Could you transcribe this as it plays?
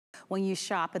when you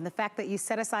shop. And the fact that you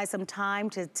set aside some time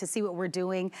to see what we're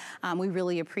doing, we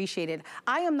really appreciate it.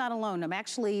 I am not alone. I'm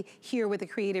actually here with the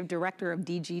creative director of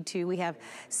DG2. We have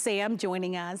Sam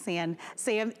joining us. And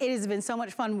Sam, it has been so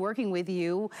much fun working with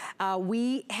you.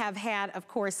 We have had, of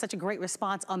course, such a great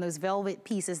response on those velvet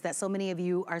pieces that so many of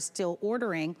you are still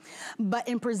ordering. But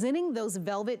in presenting those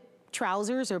velvet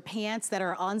trousers or pants that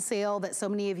are on sale that so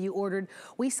many of you ordered,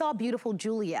 we saw beautiful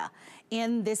Julia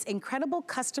in this incredible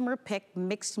customer pick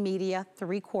mixed media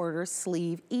 3/4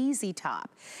 sleeve easy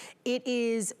top. It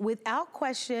is without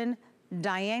question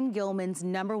Diane Gilman's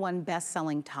 #1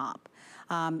 best-selling top.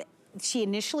 She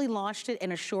initially launched it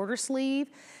in a shorter sleeve.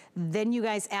 Then you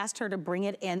guys asked her to bring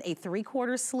it in a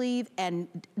 3/4 sleeve, and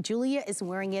Julia is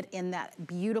wearing it in that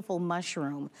beautiful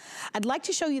mushroom. I'd like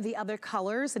to show you the other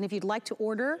colors, and if you'd like to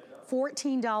order,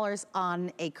 $14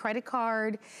 on a credit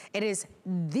card. It is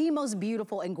the most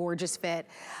beautiful and gorgeous fit.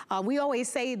 We always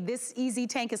say this easy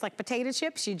tank is like potato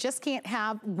chips. You just can't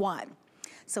have one.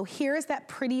 So here's that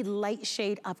pretty light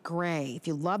shade of gray. If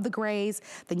you love the grays,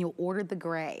 then you'll order the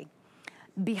gray.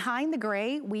 Behind the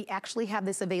gray, we actually have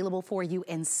this available for you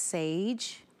in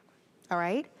sage, all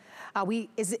right?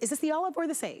 Is this the olive or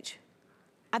the sage?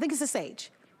 I think it's the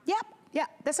sage. Yep, yeah,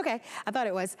 that's okay. I thought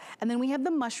it was. And then we have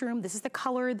the mushroom. This is the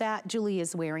color that Julie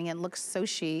is wearing. It looks so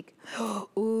chic.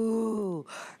 Ooh,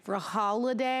 for a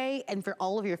holiday and for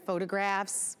all of your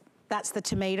photographs, that's the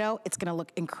tomato. It's gonna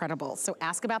look incredible. So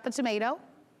ask about the tomato.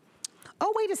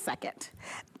 Oh, wait a second.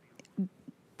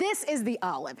 This is the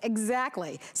olive,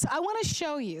 exactly. So I wanna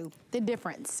show you the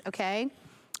difference, okay?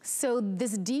 So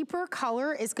this deeper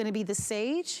color is gonna be the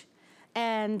sage,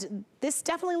 and this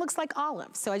definitely looks like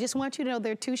olive. So I just want you to know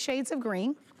there are 2 shades of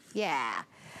green. Yeah.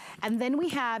 And then we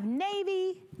have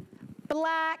navy,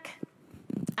 black,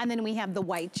 and then we have the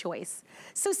white choice.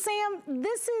 So Sam,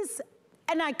 this is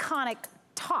an iconic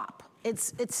top.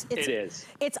 It is.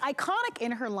 It's iconic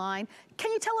in her line.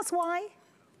 Can you tell us why?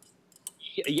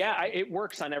 Yeah, it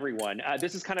works on everyone.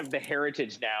 This is kind of the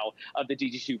heritage now of the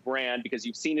DG2 brand because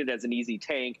you've seen it as an easy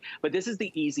tank, but this is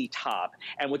the easy top.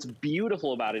 And what's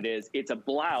beautiful about it is it's a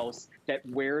blouse that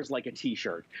wears like a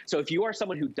t-shirt. So if you are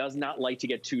someone who does not like to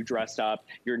get too dressed up,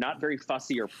 you're not very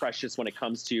fussy or precious when it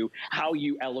comes to how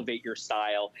you elevate your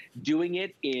style, doing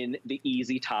it in the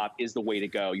easy top is the way to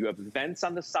go. You have vents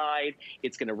on the side.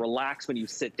 It's going to relax when you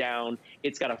sit down.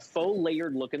 It's got a faux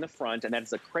layered look in the front, and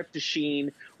that's a crepe de chine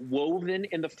woven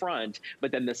in the front,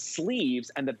 but then the sleeves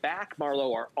and the back,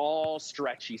 Marlo, are all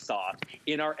stretchy soft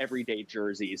in our everyday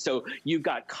jerseys. So you've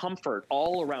got comfort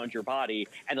all around your body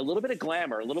and a little bit of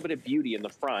glamour, a little bit of beauty in the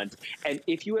front. And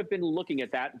if you have been looking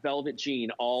at that velvet jean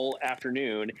all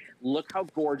afternoon, look how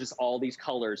gorgeous all these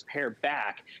colors pair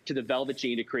back to the velvet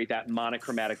jean to create that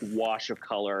monochromatic wash of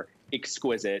color.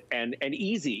 Exquisite and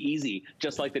easy,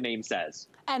 just like the name says.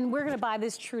 And we're gonna buy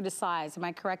this true to size. Am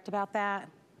I correct about that?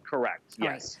 Correct,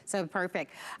 yes. Right. So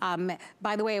perfect.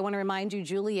 By the way, I want to remind you,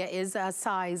 Julia is a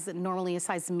size, normally a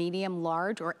size medium,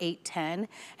 large, or 8'10",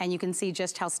 and you can see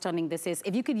just how stunning this is.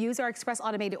 If you could use our express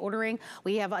automated ordering,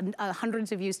 we have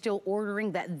hundreds of you still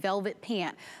ordering that velvet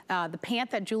pant. The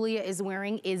pant that Julia is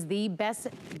wearing is the best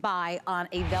buy on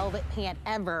a velvet pant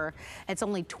ever. It's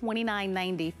only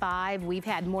 $29.95. We've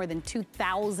had more than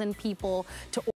 2,000 people to order.